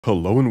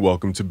Hello and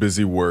welcome to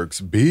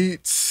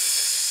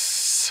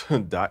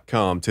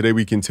BusyWorksBeats.com. Today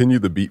we continue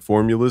the beat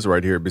formulas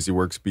right here at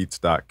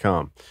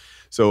BusyWorksBeats.com.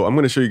 So I'm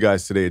going to show you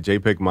guys today a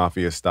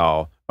JPEGMAFIA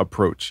style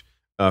approach.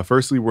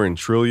 Firstly, we're in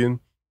trillion.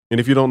 And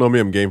if you don't know me,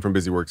 I'm Game from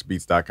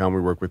BusyWorksBeats.com. We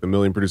work with a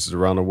million producers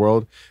around the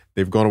world.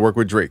 They've gone to work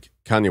with Drake,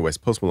 Kanye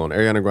West, Post Malone,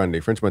 Ariana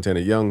Grande, French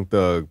Montana, Young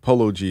Thug,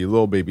 Polo G,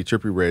 Lil Baby,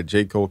 Trippie Redd,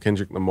 J. Cole,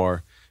 Kendrick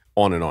Lamar,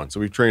 on and on. So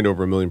we've trained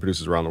over a million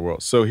producers around the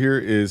world. So here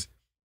is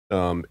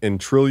in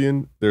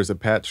trillion, there's a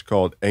patch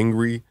called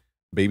Angry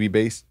Baby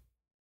Bass.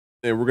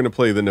 And we're going to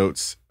play the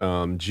notes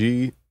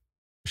G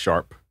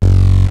sharp,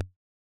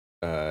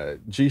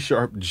 G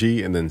sharp,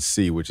 G, and then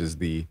C, which is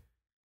the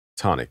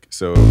tonic.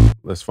 So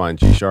let's find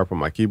G sharp on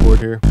my keyboard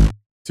here.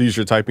 To use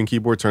your typing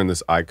keyboard, turn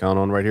this icon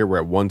on right here. We're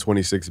at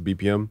 126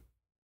 BPM.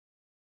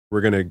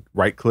 We're going to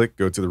right click,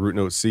 go to the root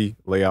note C,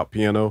 layout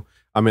piano.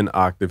 I'm in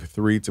octave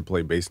 3 to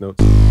play bass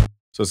notes.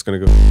 So it's going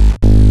to go.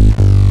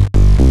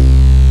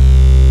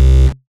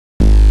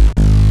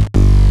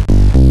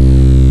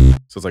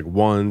 So it's like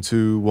 1,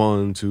 2,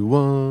 1, 2,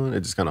 1.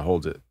 It just kind of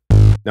holds it.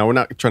 Now we're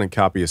not trying to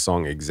copy a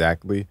song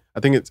exactly.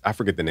 I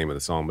forget the name of the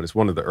song, but it's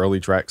one of the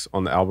early tracks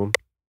on the album.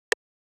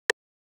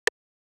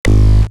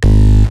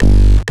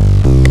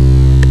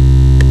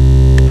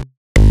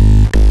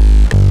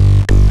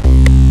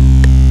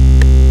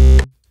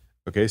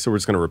 Okay, so we're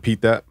just gonna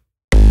repeat that.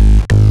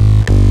 I'm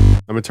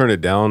gonna turn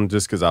it down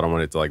just because I don't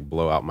want it to like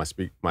blow out my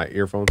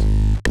earphones.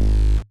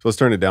 So let's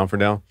turn it down for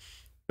now.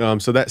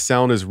 So that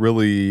sound is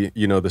really,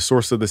 the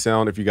source of the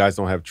sound, if you guys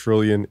don't have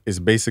trillion, is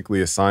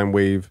basically a sine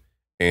wave,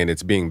 and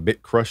it's being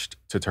bit crushed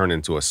to turn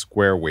into a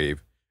square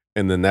wave.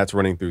 And then that's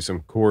running through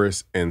some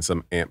chorus and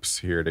some amps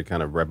here to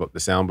kind of rev up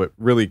the sound, but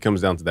really it comes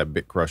down to that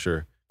bit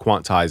crusher,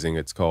 quantizing,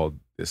 it's called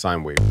the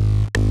sine wave.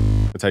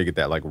 That's how you get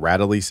that like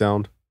rattly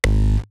sound.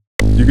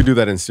 You could do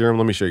that in Serum.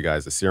 Let me show you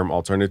guys the Serum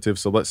alternative.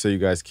 So let's say you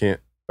guys can't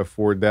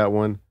afford that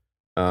one.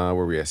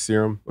 Where we at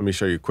Serum. Let me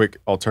show you a quick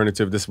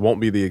alternative. This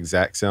won't be the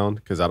exact sound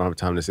because I don't have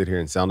time to sit here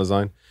and sound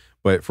design.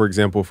 But for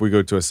example, if we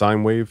go to a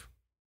sine wave,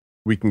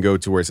 we can go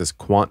to where it says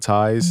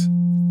quantize.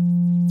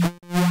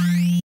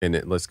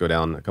 And let's go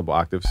down a couple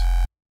octaves.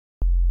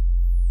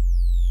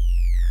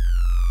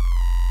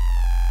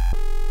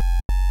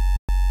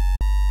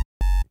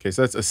 Okay,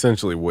 so that's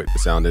essentially what the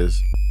sound is,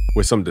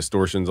 with some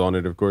distortions on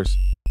it, of course.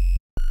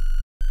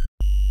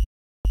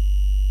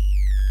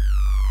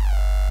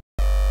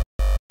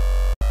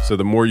 So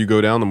the more you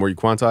go down, the more you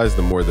quantize,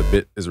 the more the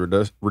bit is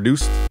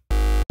reduced.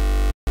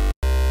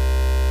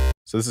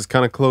 So this is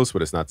kind of close,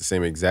 but it's not the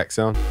same exact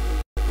sound.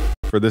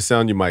 For this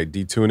sound, you might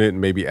detune it and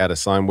maybe add a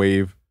sine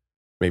wave,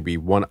 maybe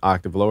 1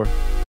 octave lower.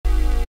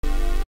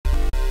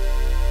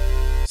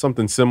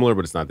 Something similar,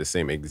 but it's not the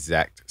same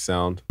exact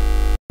sound.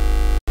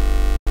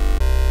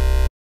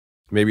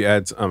 Maybe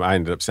add, I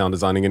ended up sound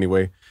designing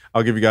anyway.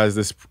 I'll give you guys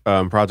this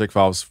project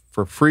files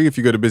for free. If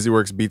you go to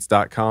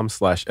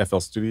busyworksbeats.com/FL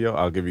Studio,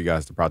 I'll give you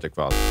guys the project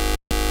files.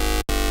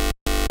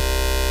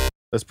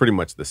 That's pretty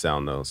much the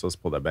sound though. So let's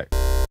pull that back.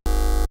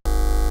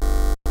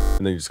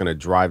 And then you're just gonna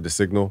drive the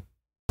signal.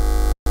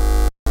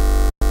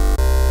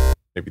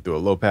 Maybe through a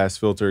low pass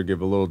filter,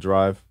 give a little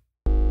drive.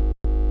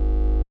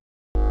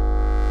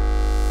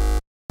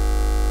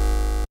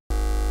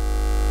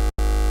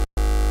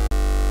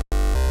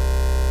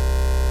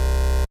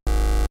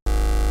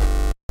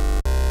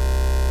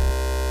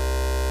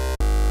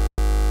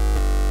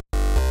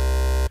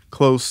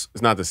 Close.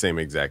 It's not the same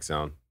exact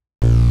sound.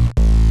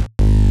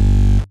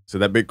 So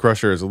that bit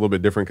crusher is a little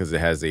bit different because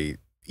it has a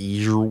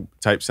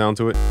type sound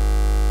to it.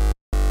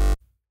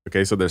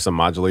 Okay, so there's some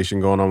modulation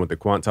going on with the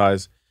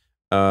quantize.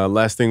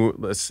 Last thing,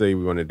 let's say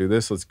we want to do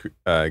this. Let's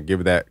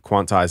give that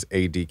quantize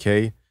a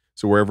decay.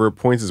 So wherever it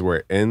points is where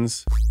it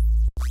ends.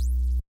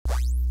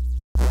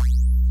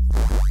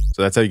 So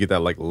that's how you get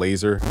that like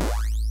laser.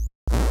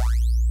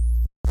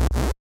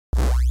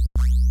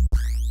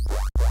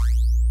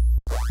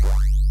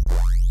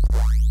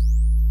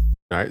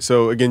 All right,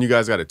 so again, you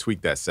guys got to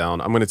tweak that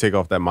sound. I'm going to take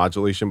off that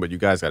modulation, but you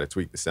guys got to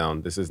tweak the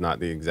sound. This is not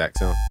the exact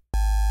sound.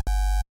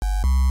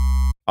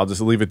 I'll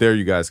just leave it there.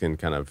 You guys can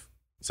kind of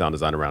sound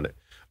design around it.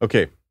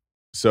 Okay,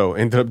 so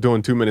ended up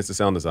doing 2 minutes of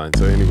sound design.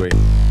 So anyway,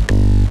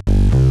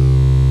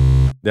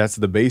 that's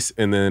the bass.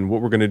 And then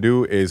what we're going to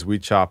do is we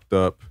chopped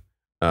up,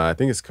 I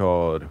think it's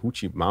called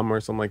Hoochie Mama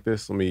or something like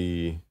this.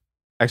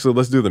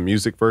 Let's do the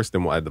music first,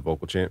 then we'll add the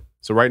vocal chant.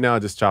 So right now I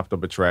just chopped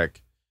up a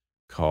track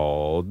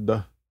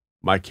called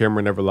My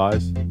Camera Never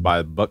Lies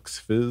by Bucks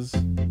Fizz.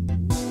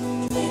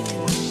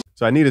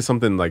 So I needed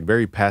something like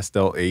very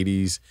pastel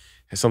 80s,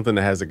 something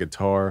that has a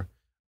guitar,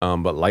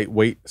 but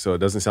lightweight. So it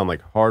doesn't sound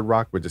like hard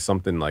rock, but just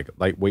something like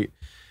lightweight.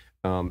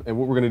 And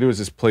what we're gonna do is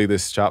just play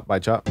this chop by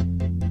chop.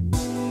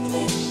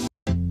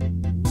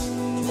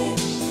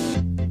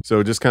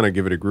 So just kind of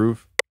give it a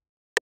groove.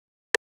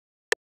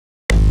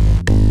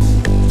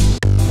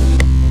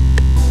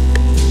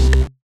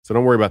 So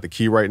don't worry about the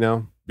key right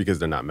now because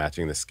they're not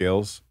matching the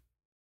scales.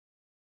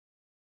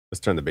 Let's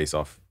turn the bass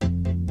off.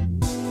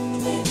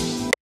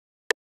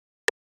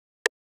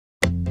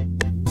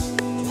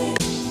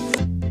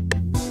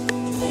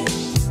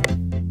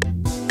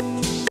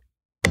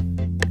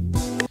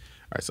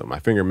 So my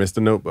finger missed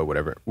a note, but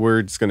whatever.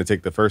 We're just going to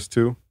take the first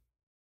two,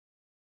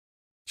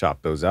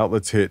 chop those out.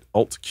 Let's hit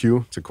Alt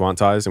Q to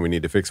quantize, and we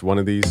need to fix one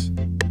of these.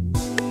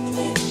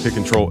 Hit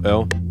Control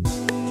L.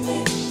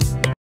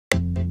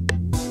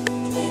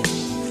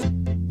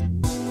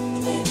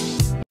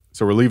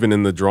 So we're leaving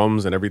in the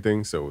drums and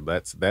everything. So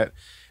that's that.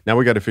 Now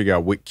we got to figure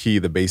out what key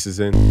the bass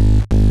is in.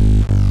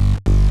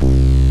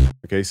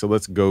 Okay, so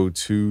let's go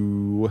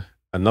to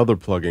another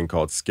plugin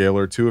called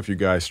Scalar 2. If you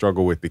guys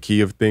struggle with the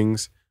key of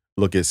things,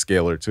 look at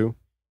Scalar 2.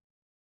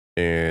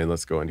 And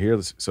let's go in here.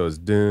 So it's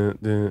dun,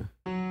 dun.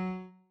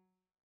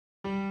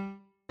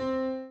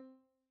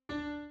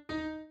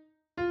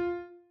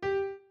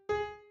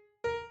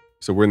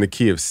 So we're in the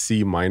key of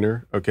C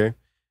minor, okay?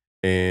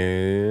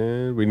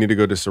 And we need to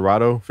go to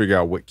Serato, figure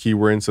out what key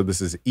we're in. So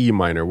this is E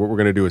minor. What we're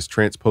gonna do is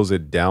transpose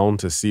it down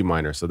to C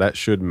minor. So that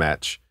should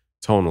match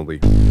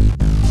tonally.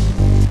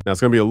 Now it's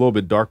gonna be a little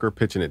bit darker,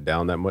 pitching it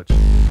down that much.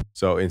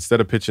 So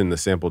instead of pitching the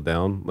sample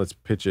down, let's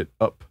pitch it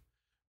up.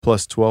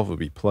 Plus 12 would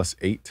be plus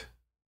 8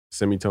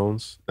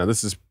 semitones. Now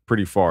this is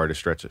pretty far to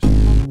stretch it.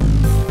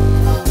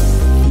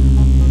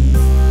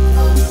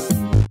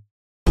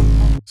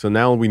 So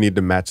now we need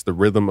to match the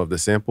rhythm of the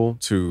sample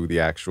to the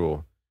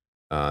actual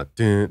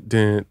dun,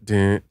 dun,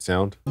 dun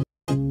sound.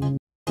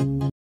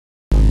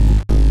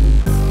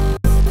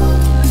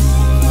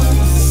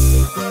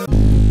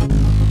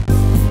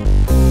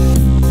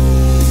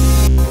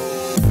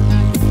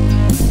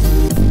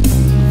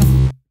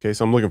 Okay,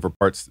 so I'm looking for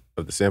parts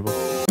of the sample.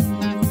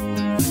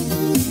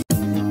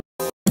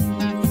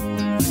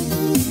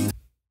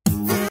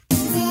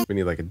 We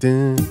need like a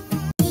dun.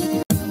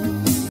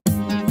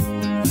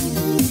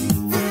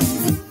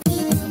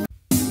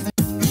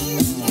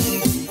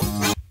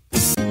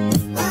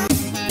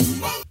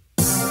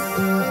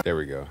 There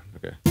we go.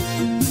 Okay.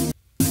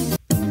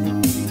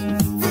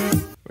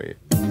 Wait.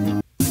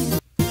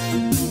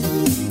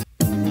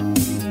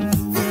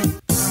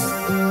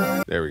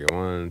 There we go.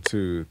 1,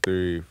 2,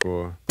 3,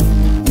 4.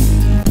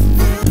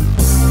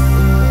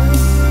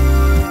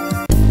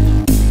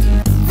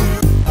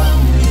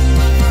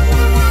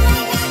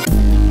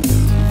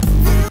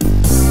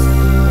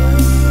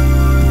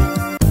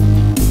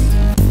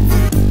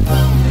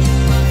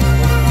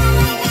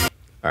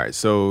 All right,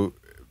 so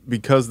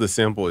because the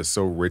sample is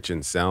so rich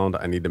in sound,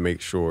 I need to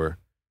make sure,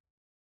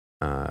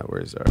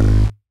 where's our,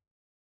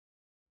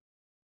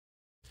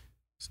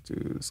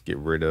 let's get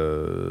rid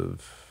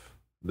of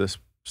this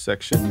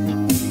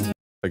section.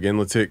 Again,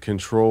 let's hit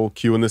Control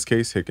Q in this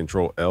case, hit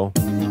Control L.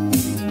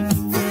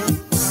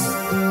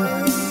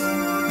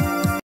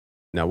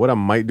 Now what I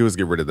might do is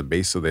get rid of the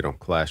bass so they don't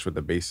clash with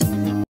the bass.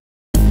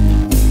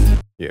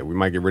 Yeah, we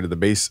might get rid of the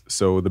bass.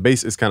 So the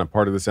bass is kind of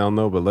part of the sound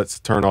though, but let's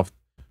turn off.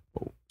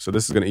 So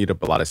this is going to eat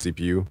up a lot of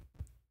CPU.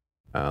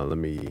 Let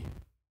me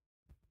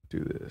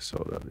do this.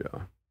 Hold up,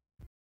 y'all. All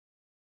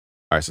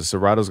right, so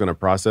Serato's going to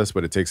process,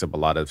 but it takes up a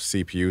lot of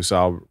CPU, so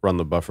I'll run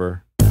the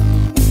buffer.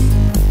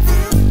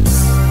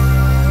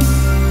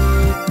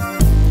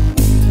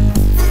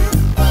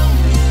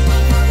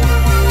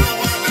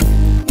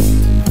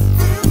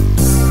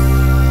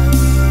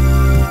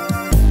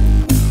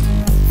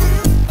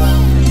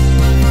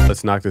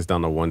 Let's knock this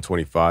down to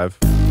 125.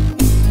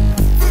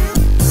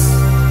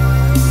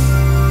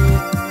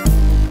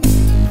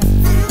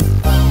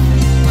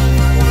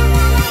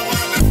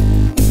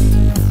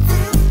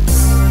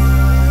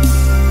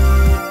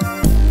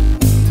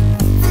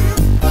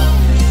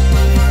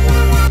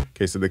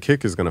 Okay, so the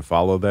kick is going to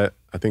follow that.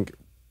 I think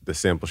the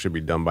sample should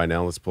be done by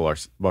now. Let's pull our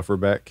buffer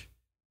back.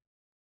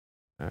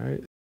 All right.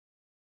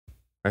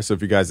 All right, so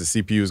if you guys,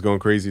 the CPU is going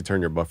crazy,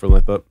 turn your buffer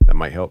length up. That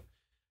might help.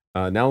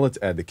 Now let's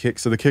add the kick.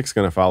 So the kick's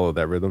going to follow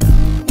that rhythm.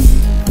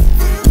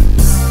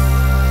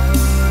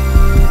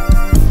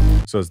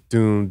 So it's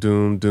doom,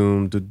 doom,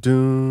 doom, doom,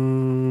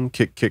 doom,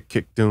 kick, kick,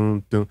 kick,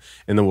 doom, doom.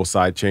 And then we'll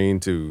side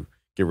chain to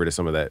get rid of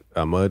some of that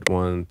mud.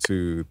 1,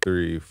 2,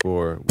 3,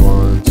 4.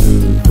 1,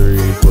 2, 3,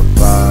 4,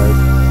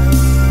 5.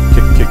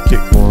 Kick, kick,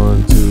 kick,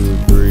 1, 2,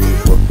 3,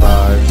 4,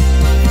 5.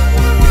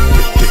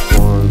 Kick, kick, kick,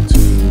 1,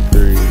 2,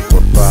 3, 4,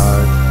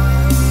 5.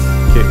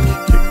 Kick,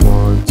 kick,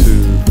 1,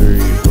 2, 3,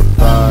 4,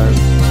 5.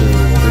 2,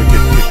 3,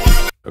 kick,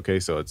 kick. Okay,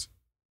 so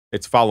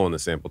it's following the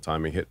sample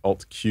timing. Hit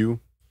Alt Q.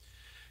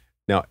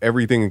 Now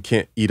everything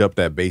can't eat up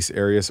that bass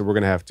area, so we're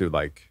gonna have to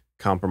like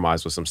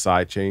compromise with some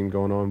side chain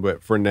going on.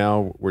 But for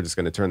now, we're just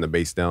gonna turn the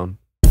bass down.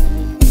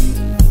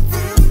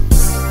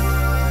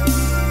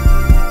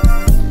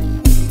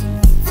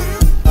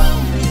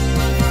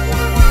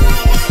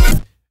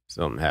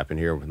 Something happened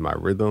here with my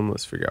rhythm.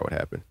 Let's figure out what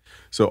happened.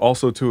 So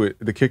also to it,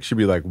 the kick should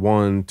be like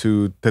 1,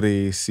 2,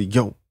 3, si,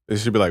 yo. It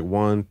should be like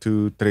 1,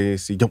 2, 3,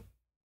 si, yo.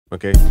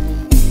 Okay.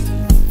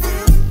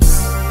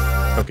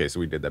 Okay, so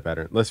we did that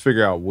pattern. Let's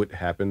figure out what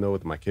happened though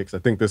with my kicks. I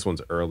think this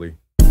one's early.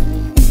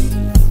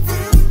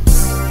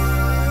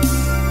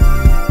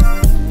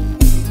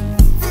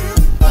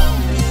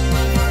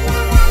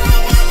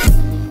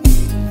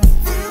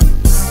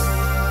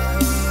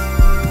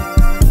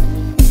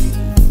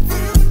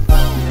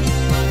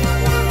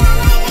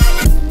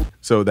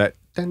 So that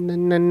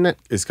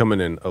is coming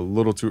in a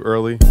little too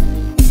early.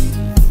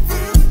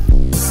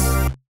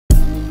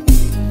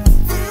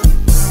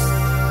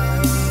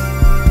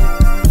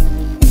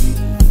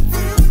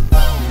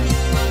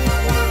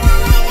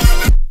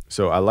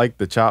 So I like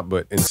the chop,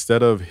 but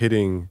instead of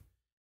hitting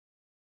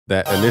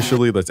that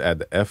initially, let's add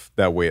the F.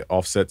 That way it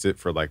offsets it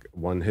for like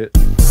one hit.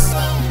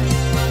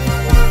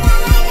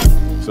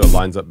 So it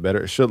lines up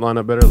better. It should line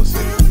up better. Let's see.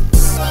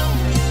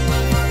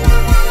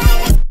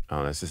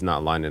 Oh, it's just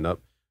not lining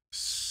up.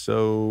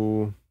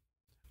 So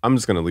I'm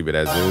just going to leave it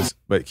as is.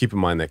 But keep in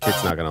mind that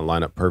kick's not going to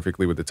line up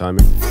perfectly with the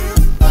timing.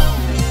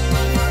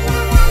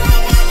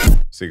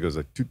 So it goes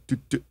like, toot,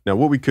 toot, toot. Now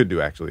what we could do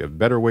actually, a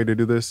better way to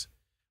do this,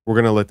 we're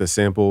going to let the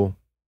sample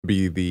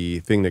be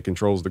the thing that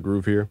controls the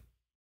groove here.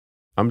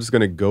 I'm just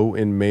going to go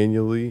in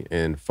manually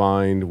and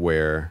find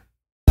where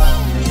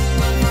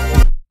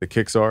the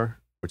kicks are,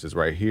 which is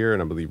right here,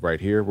 and I believe right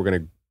here. We're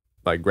going to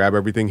like grab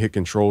everything, hit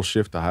Control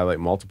Shift to highlight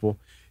multiple,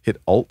 hit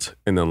Alt,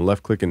 and then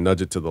left click and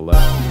nudge it to the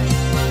left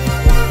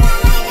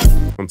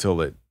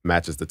until it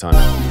matches the timing.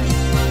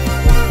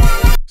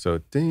 So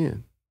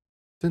dun,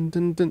 dun,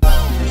 dun, dun.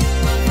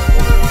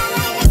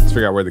 Let's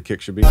figure out where the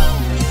kick should be.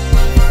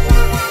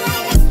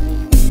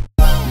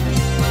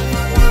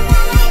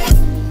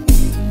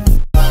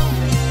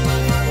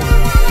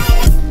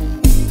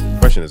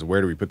 Question is, where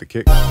do we put the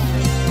kick?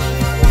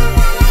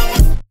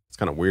 It's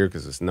kind of weird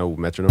because there's no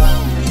metronome. I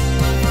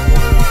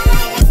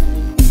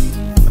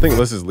think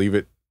let's just leave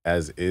it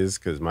as is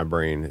because my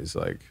brain is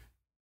like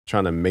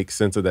trying to make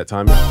sense of that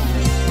timing.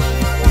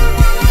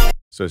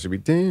 So it should be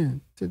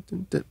dun, dun,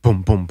 dun, dun,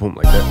 boom, boom, boom,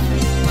 like that.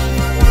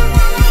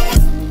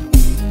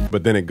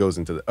 But then it goes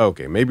into the,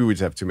 okay, maybe we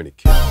just have too many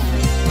kicks.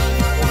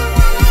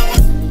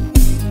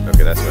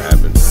 Okay, that's what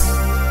happened.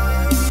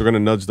 So we're going to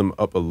nudge them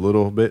up a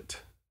little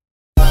bit.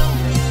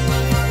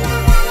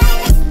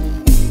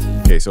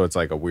 Okay, so it's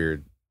like a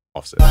weird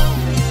offset.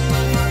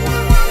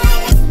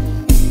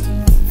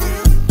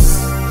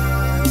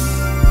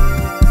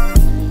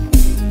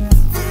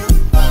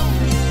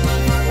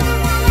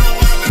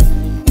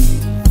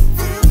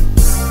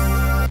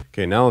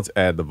 Okay, now let's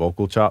add the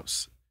vocal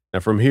chops.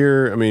 Now from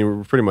here, I mean,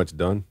 we're pretty much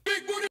done.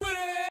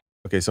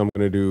 Okay, so I'm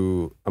gonna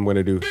do.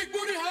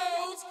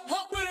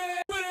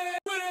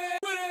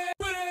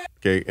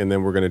 Okay, and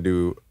then we're gonna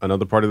do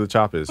another part of the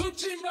chop is.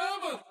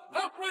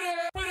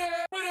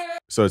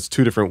 So it's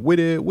two different with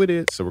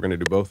it. So we're gonna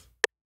do both.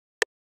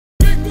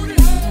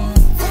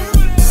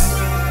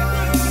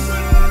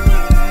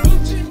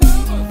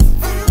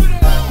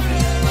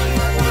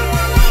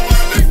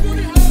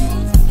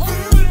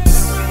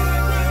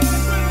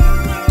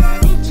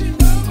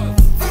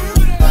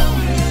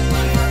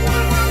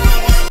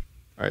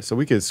 All right, so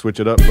we could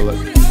switch it up. But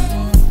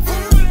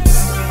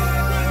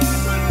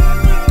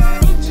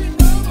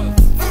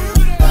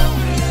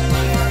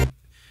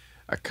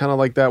I kind of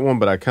like that one,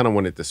 but I kind of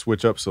want it to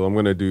switch up. So I'm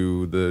going to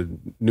do the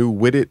new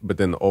with it, but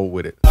then the old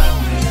with it.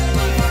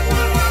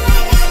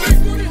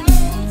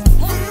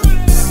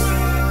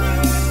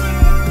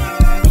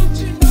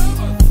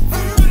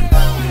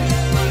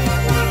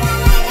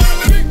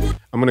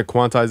 I'm going to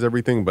quantize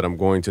everything, but I'm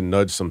going to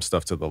nudge some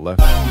stuff to the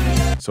left.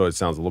 So it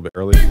sounds a little bit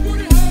early.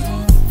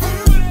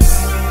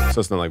 So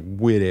it's not like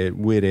with it.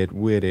 We're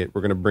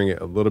going to bring it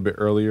a little bit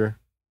earlier.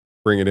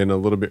 Bring it in a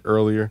little bit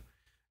earlier.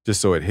 Just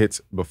so it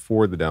hits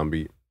before the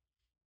downbeat.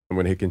 I'm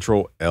going to hit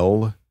Control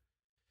L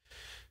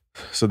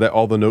so that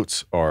all the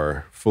notes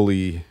are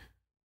fully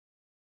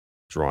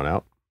drawn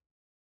out.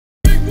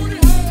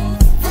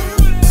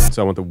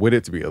 So I want the with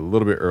it to be a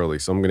little bit early.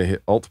 So I'm going to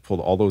hit Alt,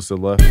 pull all those to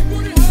the left.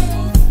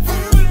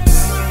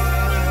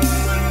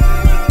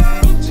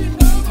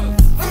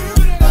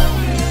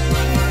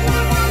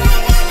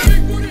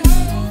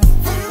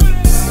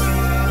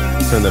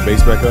 Turn the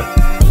bass back up.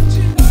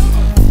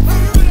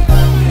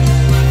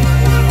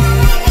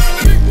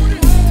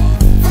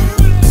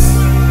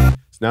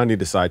 Now I need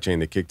to sidechain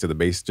the kick to the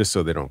bass just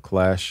so they don't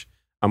clash.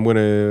 I'm going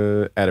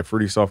to add a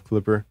Fruity Soft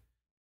clipper.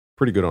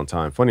 Pretty good on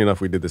time. Funny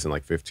enough, we did this in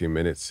like 15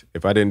 minutes.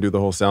 If I didn't do the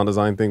whole sound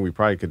design thing, we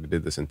probably could have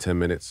did this in 10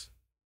 minutes.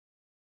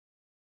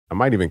 I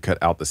might even cut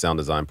out the sound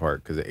design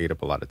part because it ate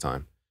up a lot of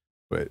time.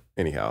 But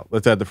anyhow,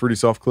 let's add the Fruity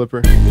Soft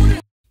clipper.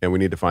 And we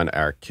need to find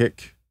our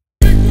kick.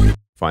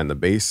 Find the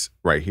bass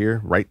right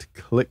here. Right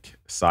click,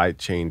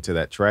 sidechain to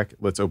that track.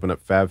 Let's open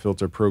up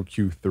FabFilter Pro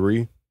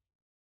Q3.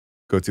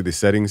 Go to the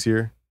settings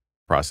here.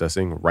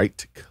 Processing,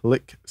 right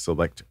click,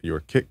 select your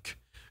kick,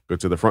 go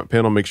to the front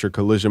panel, make sure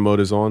collision mode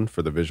is on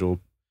for the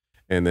visual,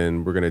 and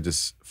then we're going to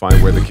just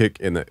find where the kick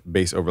and the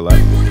bass overlap,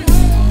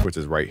 which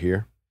is right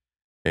here,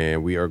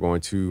 and we are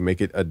going to make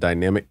it a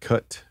dynamic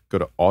cut. Go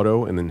to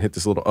auto and then hit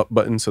this little up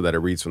button so that it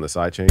reads from the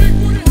sidechain.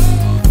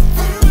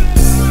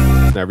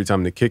 Now every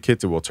time the kick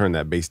hits, it will turn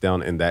that bass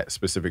down in that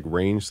specific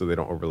range so they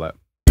don't overlap.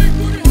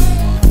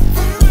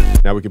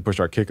 Now we can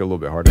push our kick a little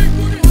bit harder.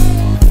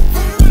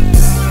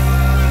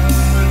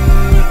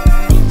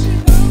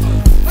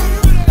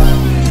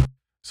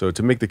 So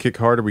to make the kick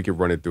harder, we could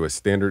run it through a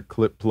standard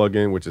clip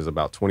plugin, which is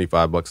about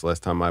 $25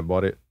 last time I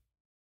bought it.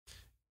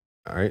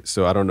 All right,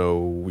 so I don't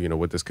know, you know,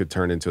 what this could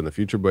turn into in the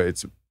future, but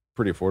it's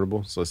pretty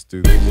affordable. So let's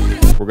do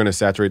this. We're gonna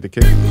saturate the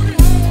kick.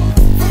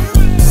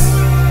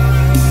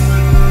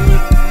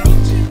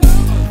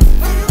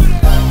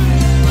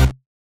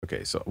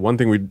 Okay, so one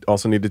thing we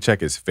also need to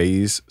check is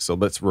phase. So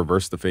let's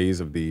reverse the phase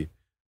of the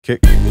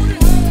kick.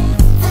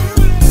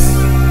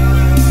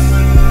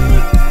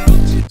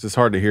 It's just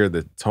hard to hear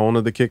the tone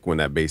of the kick when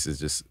that bass is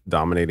just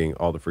dominating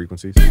all the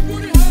frequencies.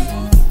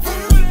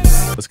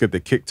 Let's get the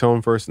kick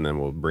tone first, and then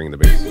we'll bring the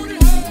bass.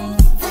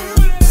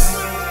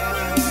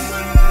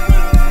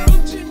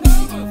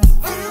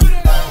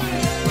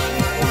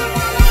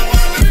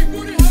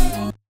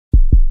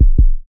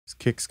 This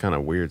kick's kind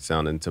of weird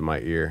sounding to my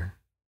ear.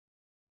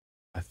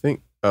 I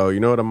think, oh, you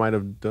know what I might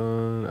have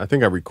done? I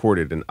think I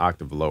recorded an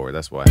octave lower.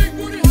 That's why. I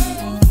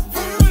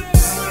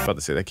was about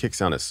to say, that kick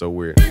sounded so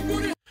weird.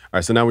 All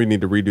right, so now we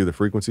need to redo the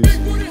frequencies.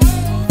 There we go.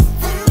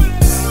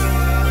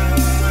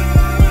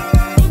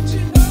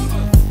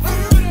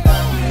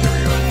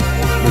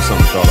 There's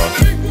something fell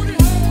off.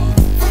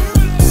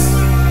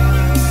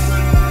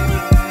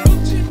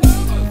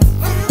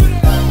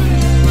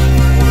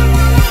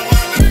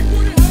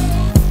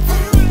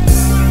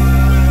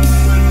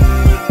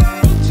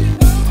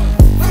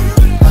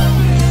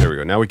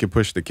 Now we can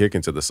push the kick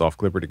into the soft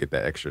clipper to get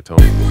that extra tone.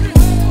 Is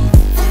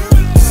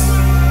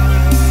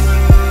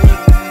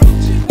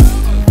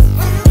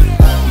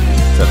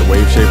that the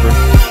wave shaper?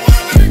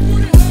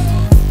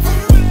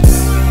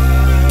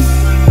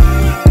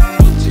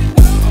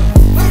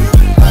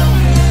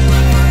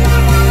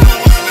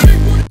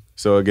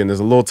 So again, there's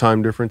a little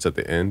time difference at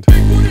the end.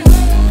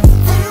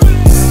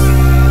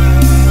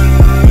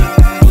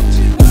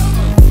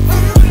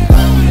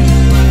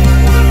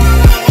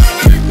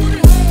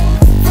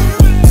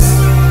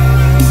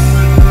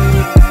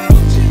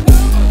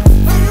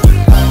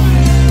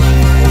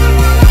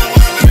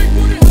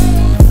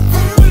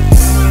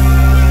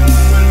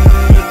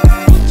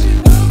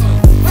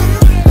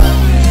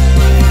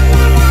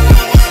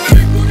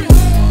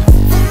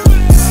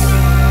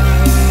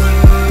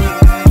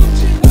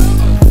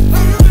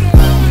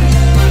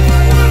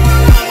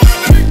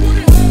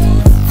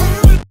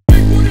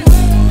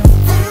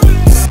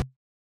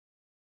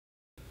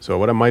 So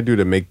what I might do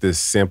to make this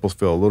sample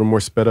feel a little more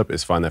sped up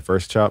is find that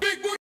first chop.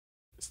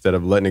 Instead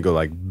of letting it go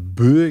like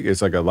big,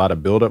 it's like a lot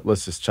of buildup.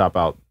 Let's just chop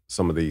out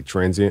some of the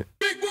transient,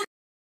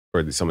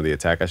 or some of the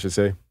attack, I should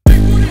say.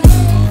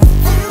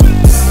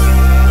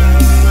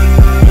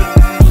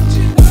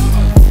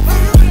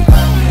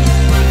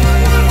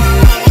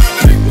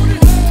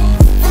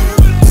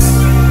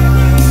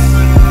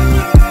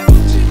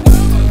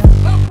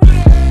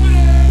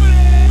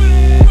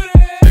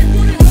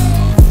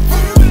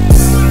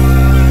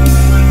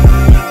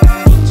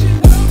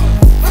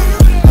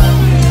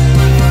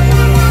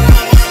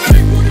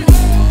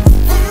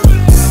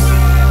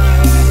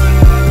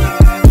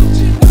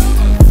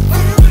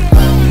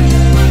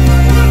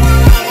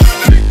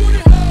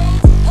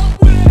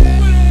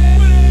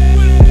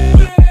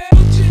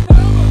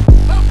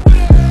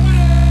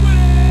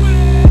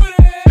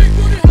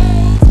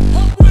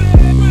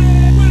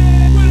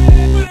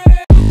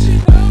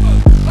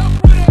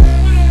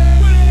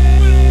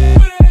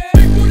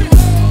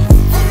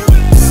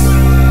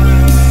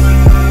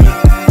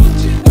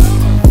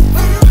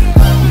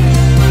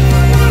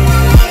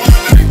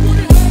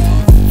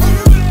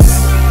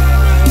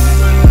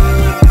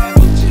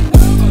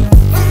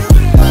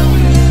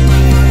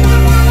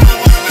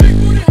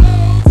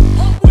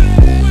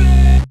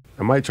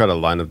 I might try to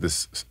line up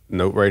this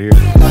note right here.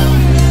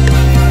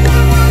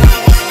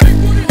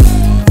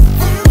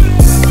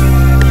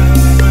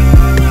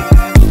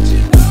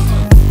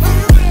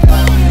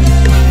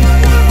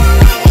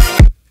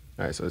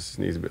 All right, so this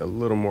needs to be a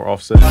little more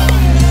offset. I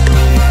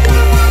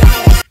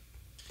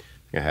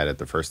think I had it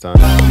the first time.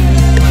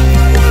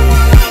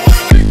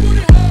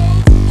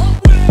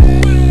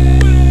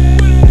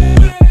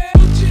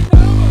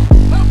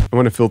 I'm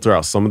going to filter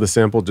out some of the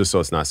sample just so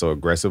it's not so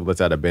aggressive.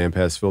 Let's add a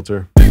bandpass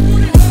filter.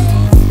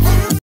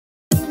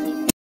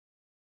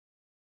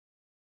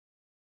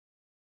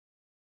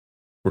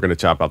 We're going to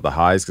chop out the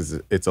highs because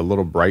it's a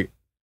little bright.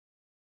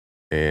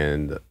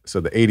 And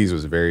so the 80s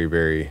was very,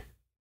 very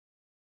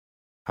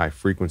high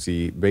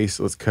frequency bass.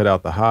 Let's cut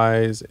out the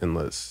highs and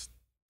let's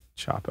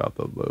chop out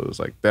the lows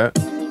like that.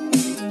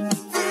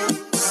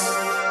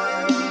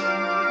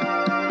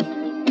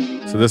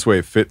 So this way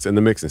it fits in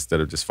the mix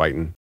instead of just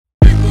fighting.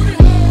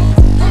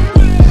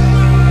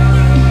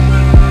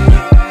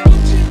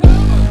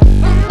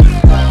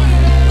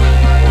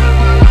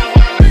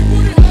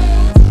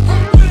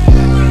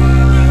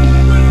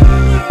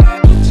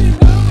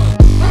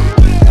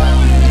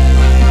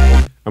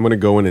 I'm going to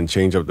go in and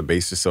change up the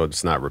bass just so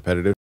it's not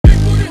repetitive.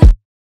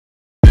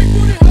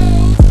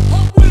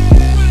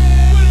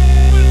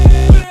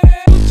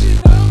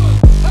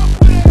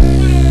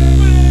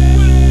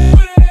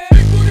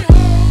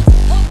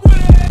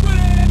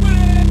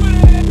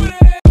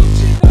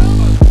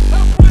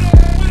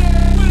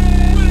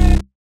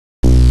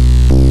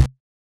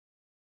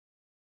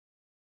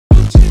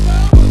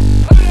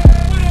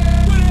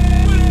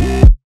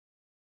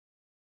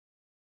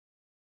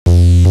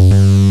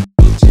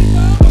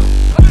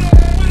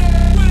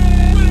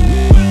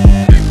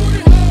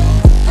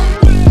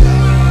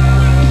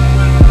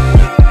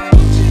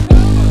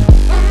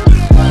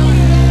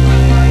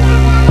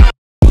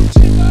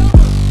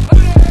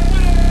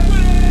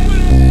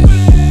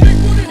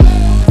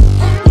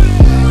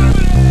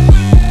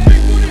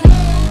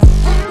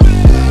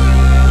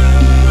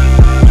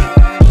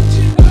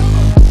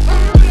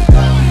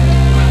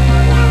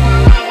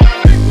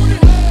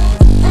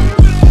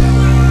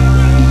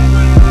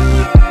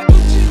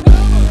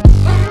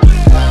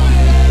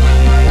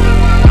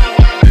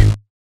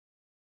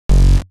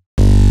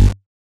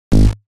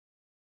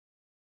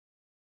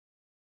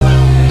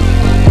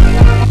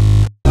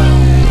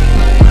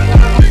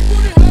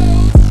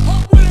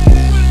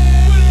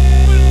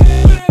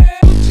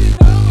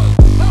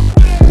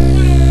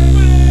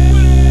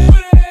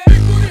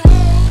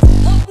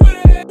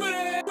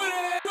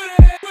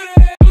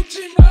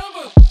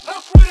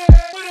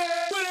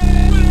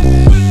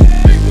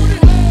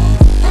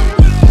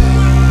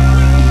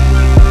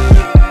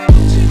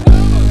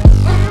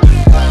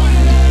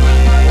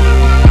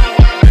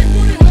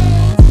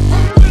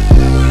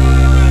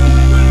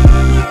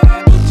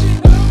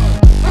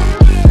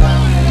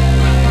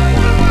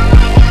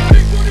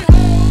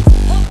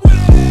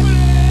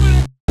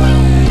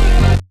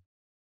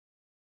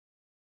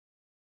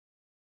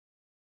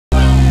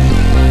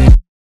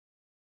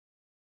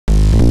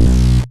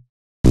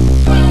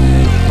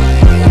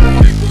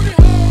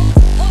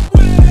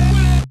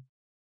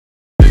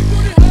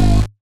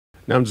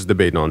 Now I'm just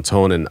debating on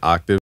tone and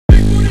octave.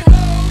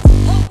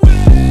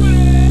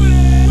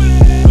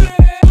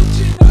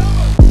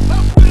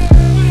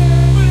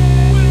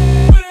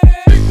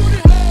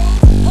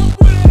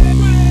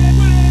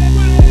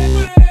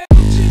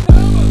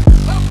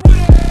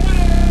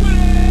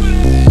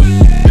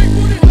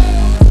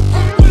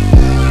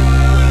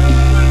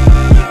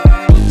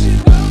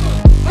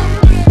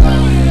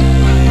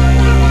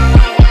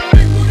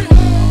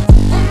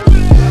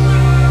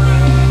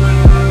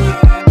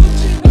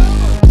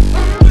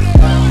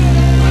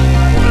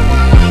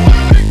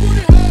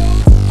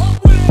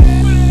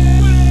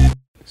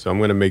 So I'm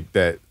gonna make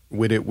that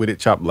with it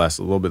chop last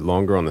a little bit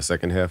longer on the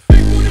second half.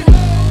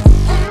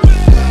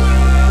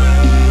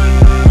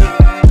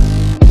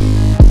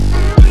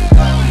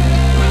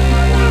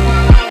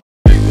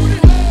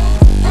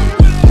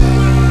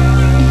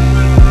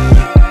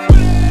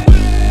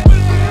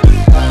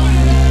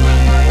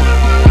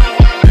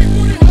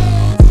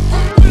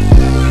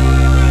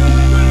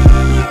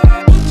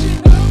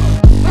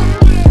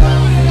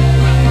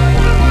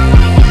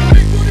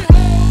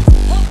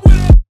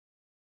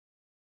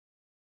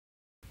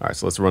 All right,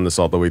 so let's run this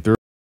all the way through.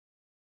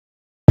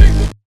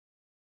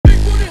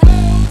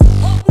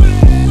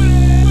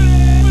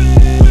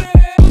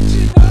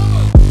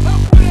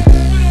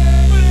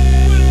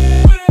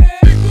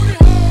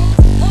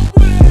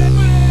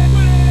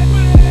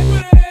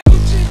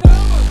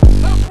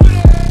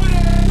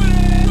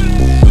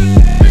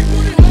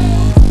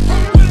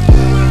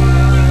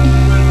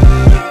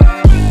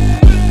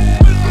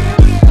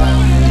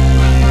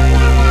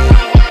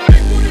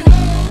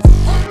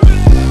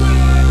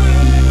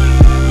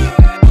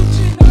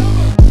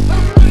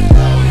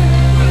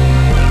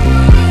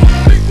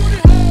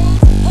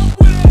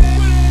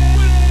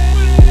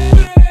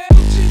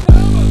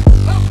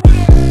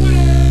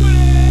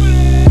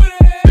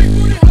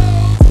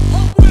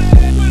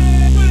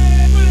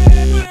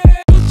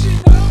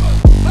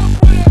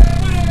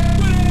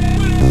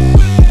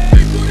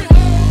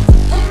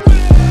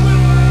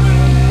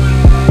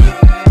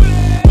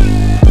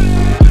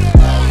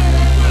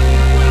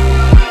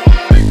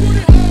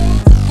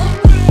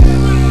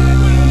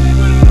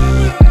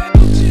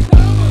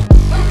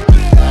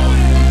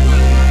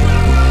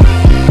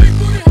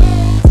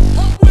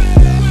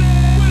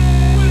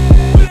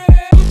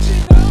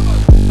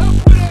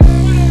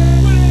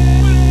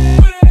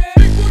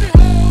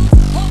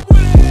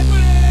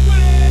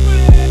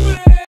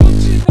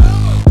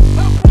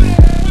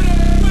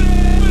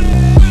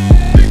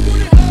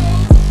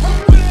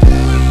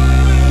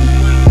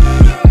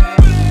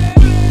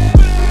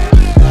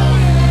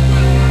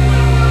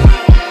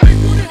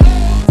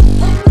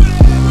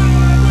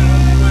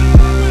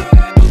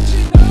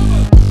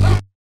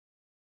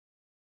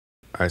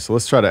 All right, so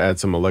let's try to add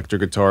some electric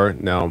guitar.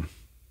 Now,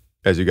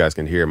 as you guys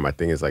can hear, my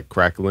thing is like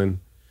crackling.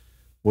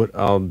 What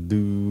I'll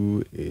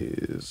do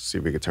is see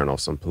if we can turn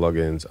off some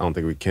plugins. I don't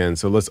think we can.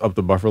 So let's up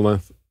the buffer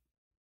length.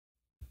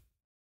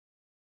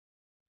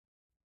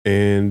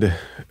 And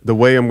the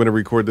way I'm going to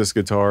record this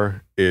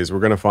guitar is we're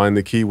going to find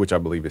the key, which I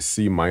believe is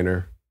C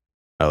minor.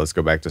 Let's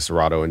go back to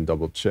Serato and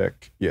double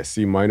check. Yeah,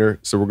 C minor.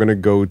 So we're going to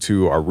go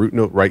to our root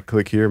note, right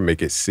click here,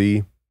 make it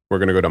C. We're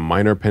going to go to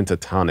minor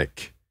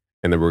pentatonic.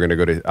 And then we're going to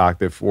go to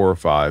octave 4 or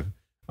 5.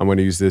 I'm going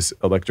to use this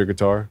electric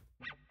guitar.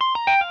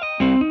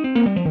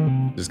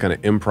 Just kind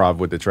of improv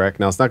with the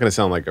track. Now, it's not going to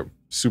sound like a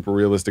super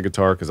realistic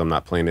guitar because I'm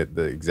not playing it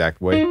the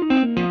exact way.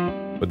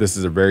 But this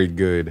is a very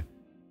good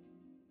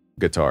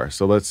guitar.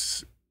 So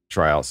let's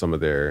try out some of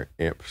their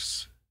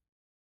amps.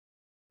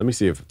 Let me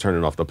see if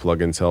turning off the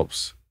plugins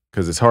helps,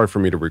 because it's hard for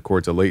me to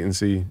record to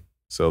latency.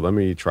 So let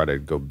me try to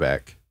go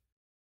back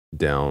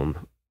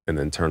down and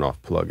then turn off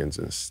plugins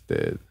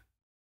instead.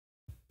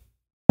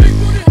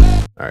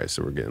 All right,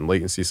 so we're getting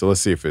latency. So let's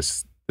see if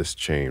it's this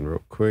chain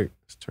real quick.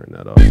 Let's turn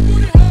that off.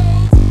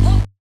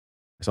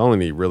 So I only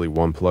need really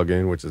one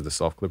plugin, which is the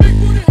soft clipper.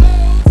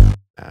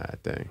 Ah,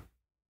 dang.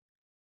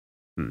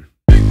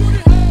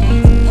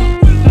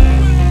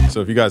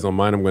 So if you guys don't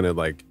mind, I'm gonna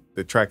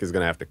the track is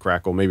gonna have to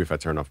crackle. Maybe if I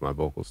turn off my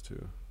vocals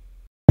too.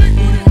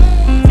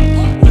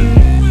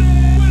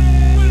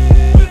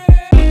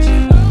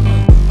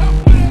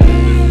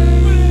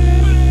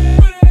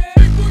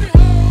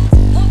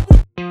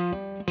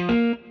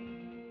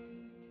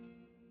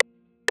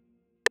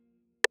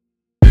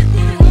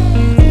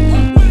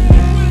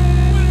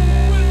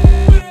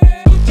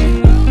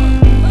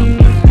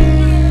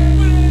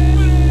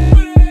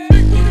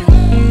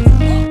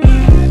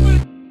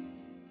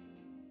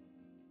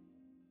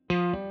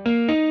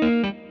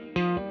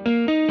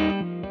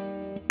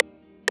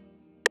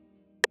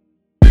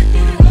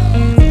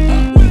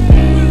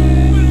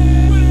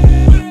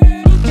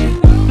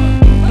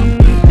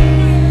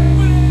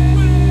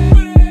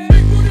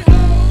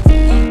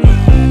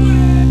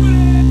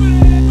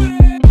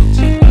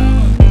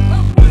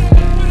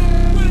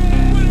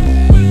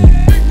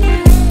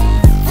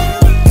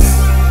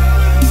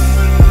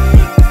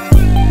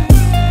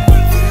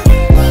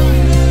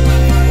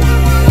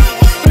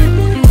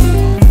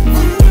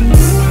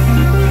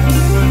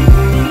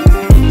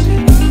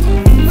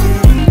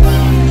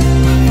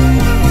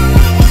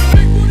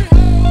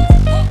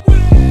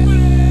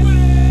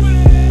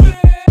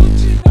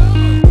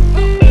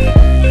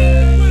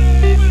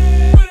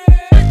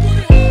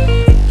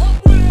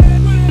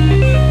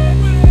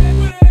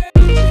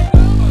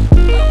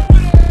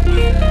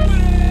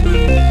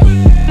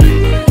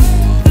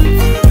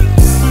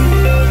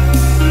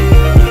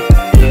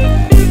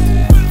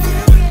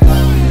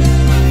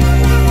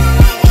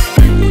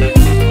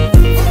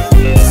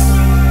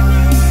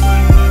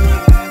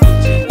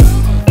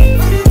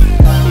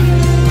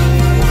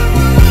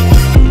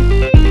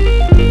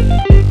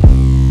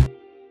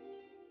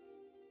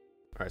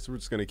 So we're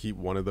just gonna keep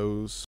one of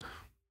those.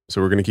 So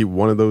we're gonna keep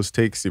one of those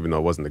takes, even though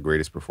it wasn't the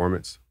greatest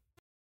performance.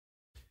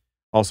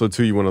 Also,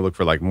 too, you want to look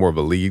for like more of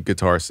a lead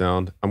guitar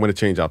sound. I'm gonna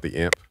change out the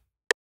amp.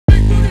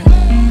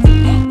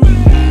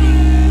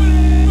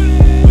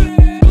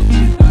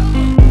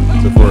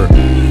 So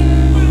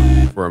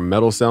for a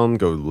metal sound,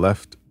 go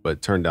left,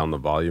 but turn down the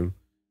volume.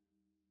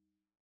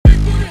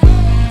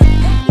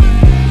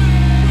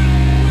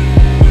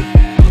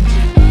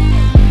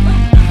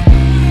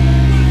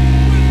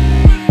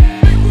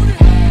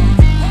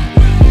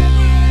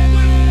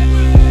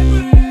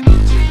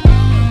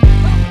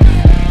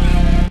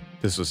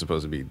 This was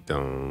supposed to be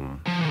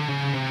dumb.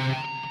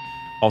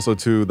 Also,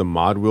 too, the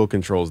mod wheel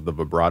controls the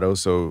vibrato.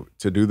 So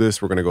to do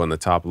this, we're going to go in the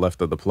top left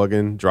of the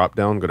plugin, drop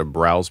down, go to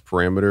Browse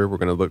Parameter. We're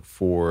going to look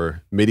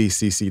for MIDI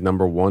CC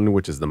number 1,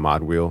 which is the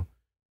mod wheel.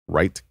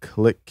 Right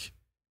click,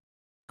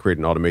 create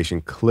an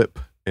automation clip.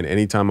 And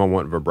anytime I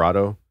want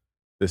vibrato,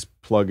 this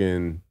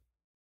plugin,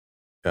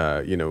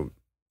 you know,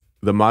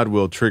 the mod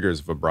wheel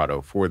triggers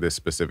vibrato for this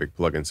specific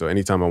plugin. So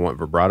anytime I want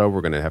vibrato,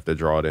 we're going to have to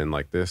draw it in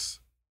like this.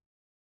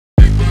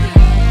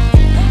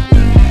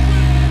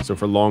 So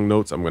for long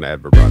notes, I'm going to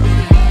add vibrato.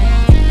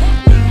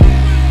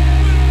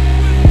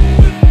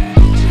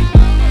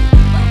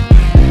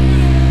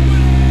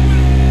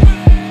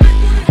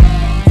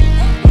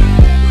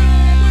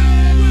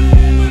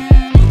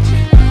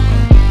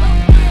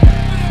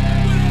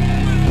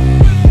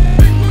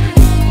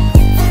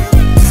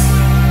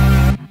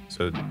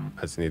 So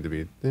I just need to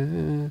be...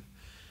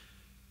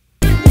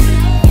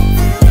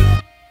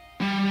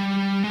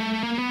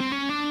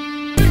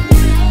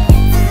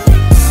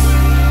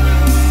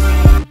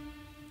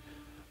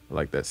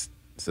 like this.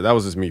 So that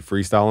was just me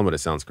freestyling, but it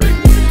sounds crazy.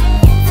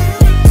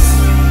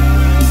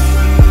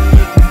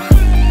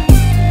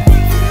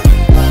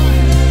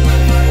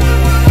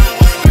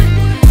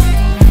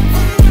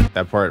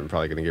 That part I'm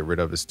probably gonna get rid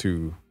of, is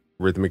too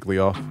rhythmically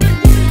off.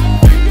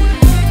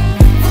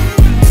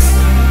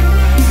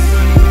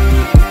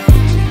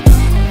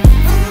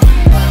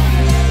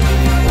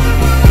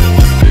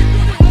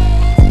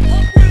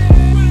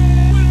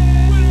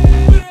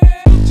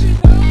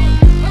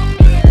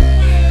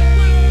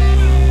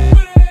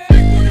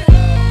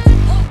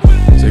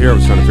 Here I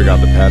was trying to figure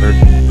out the pattern.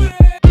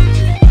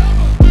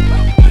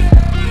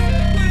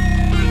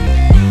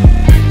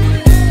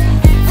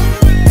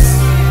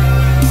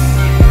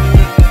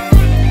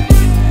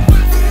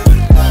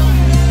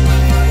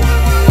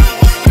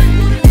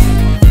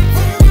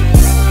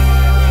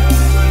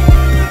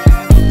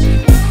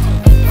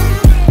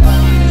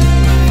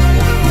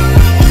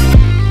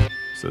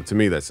 So to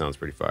me, that sounds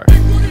pretty fire.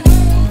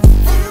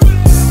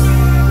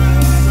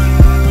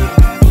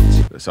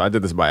 So I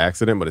did this by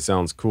accident, but it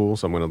sounds cool,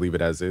 so I'm going to leave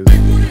it as is.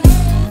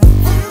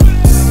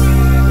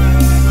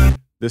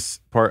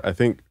 This part, I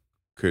think,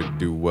 could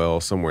do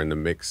well somewhere in the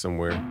mix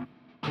somewhere.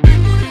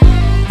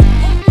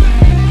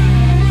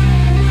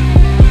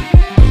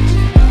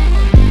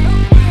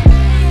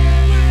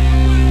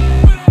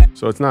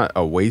 So it's not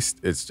a waste,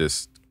 it's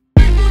just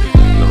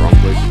in the wrong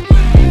place.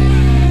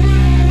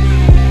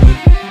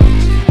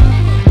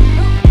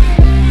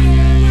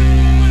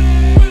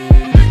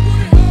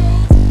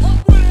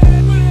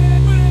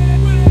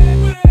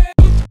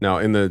 Now,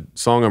 in the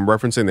song I'm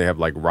referencing, they have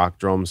like rock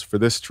drums. For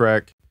this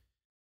track,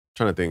 I'm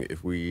trying to think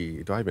if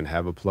do I even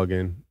have a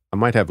plugin? I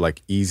might have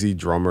like Easy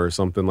Drummer or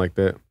something like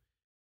that.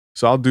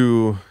 So I'll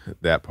do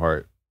that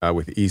part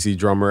with Easy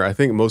Drummer. I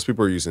think most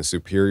people are using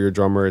Superior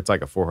Drummer. It's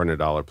like a $400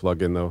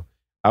 plugin though.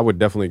 I would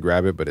definitely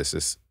grab it, but it's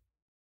just,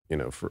 you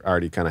know, I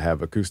already kind of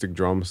have acoustic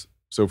drums.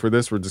 So for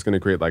this, we're just going to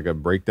create like a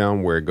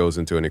breakdown where it goes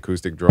into an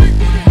acoustic drum.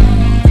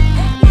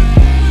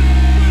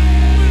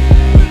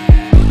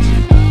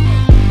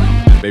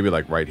 Maybe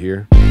like right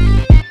here.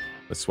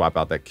 Let's swap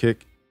out that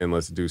kick and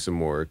let's do some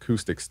more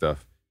acoustic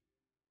stuff.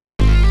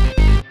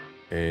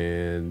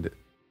 And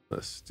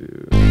let's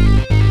do...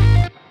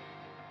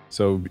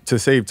 So to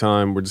save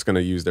time, we're just going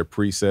to use their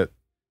preset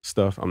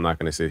stuff. I'm not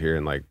going to sit here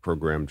and like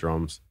program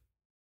drums.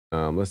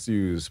 Let's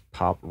use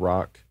Pop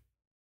Rock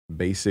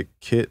Basic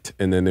Kit.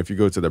 And then if you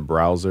go to the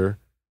browser,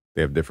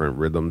 they have different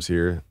rhythms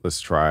here. Let's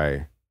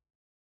try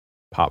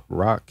Pop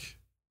Rock.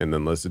 And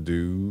then let's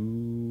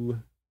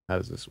do... How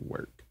does this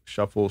work?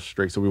 Shuffle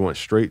straight. So we want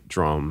straight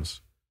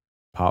drums,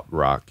 Pop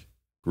Rock,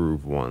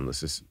 Groove 1.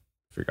 Let's just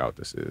figure out what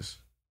this is.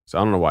 So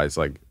I don't know why it's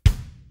like,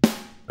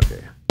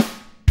 okay.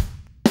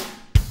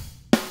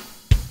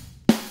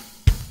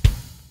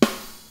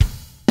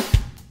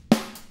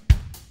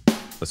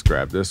 Let's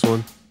grab this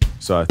one.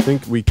 So I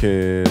think we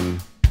can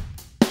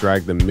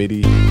drag the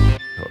MIDI.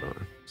 Hold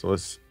on. So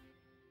let's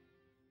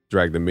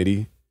drag the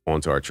MIDI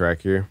onto our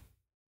track here.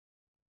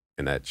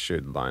 And that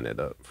should line it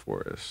up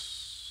for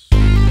us.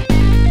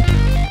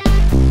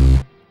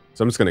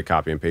 So I'm just going to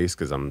copy and paste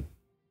because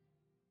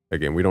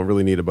again, we don't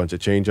really need a bunch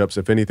of change ups.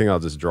 If anything, I'll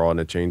just draw in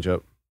a change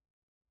up.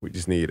 We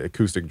just need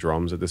acoustic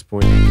drums at this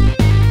point.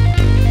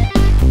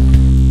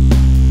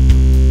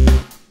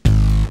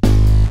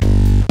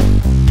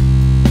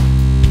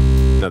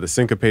 Now the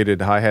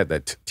syncopated hi-hat,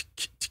 that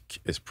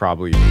is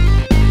probably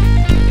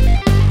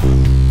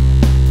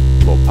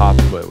little pop,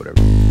 but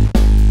whatever.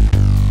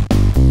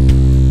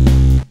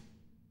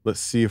 Let's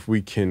see if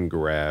we can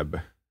grab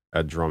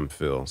a drum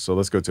fill. So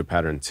let's go to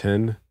pattern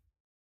 10.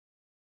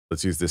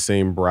 Let's use the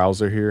same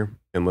browser here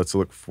and let's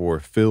look for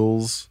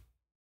fills.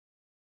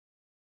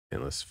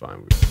 And let's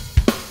find.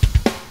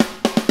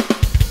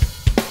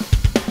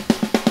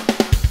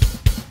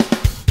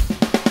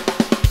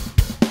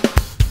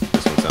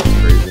 This one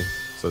sounds crazy.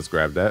 So let's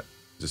grab that,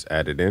 just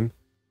add it in.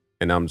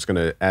 And now I'm just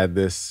gonna add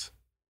this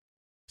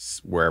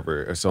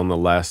wherever it's on the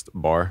last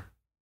bar.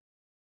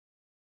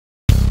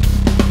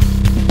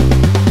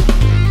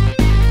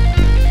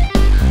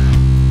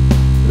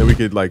 And then we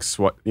could like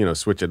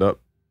switch it up.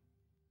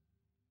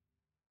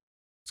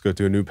 Let's go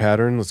to a new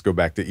pattern. Let's go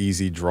back to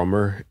easy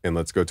drummer and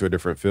let's go to a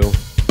different fill.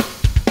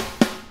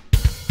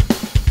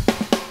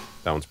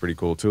 That one's pretty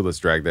cool too. Let's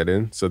drag that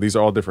in. So these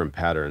are all different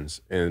patterns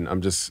and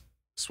I'm just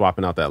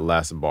swapping out that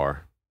last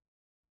bar.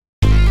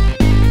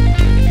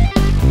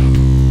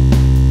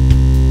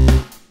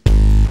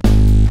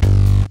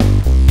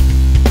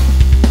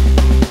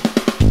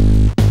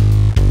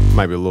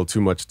 Might be a little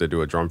too much to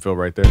do a drum fill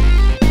right there.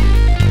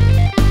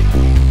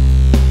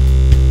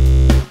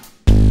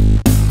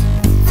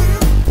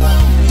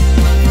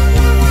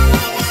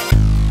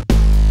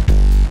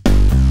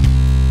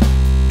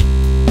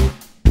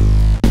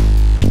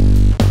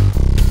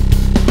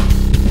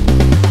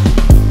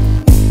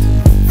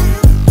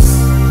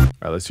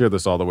 All right, let's hear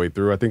this all the way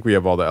through. I think we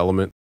have all the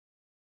elements.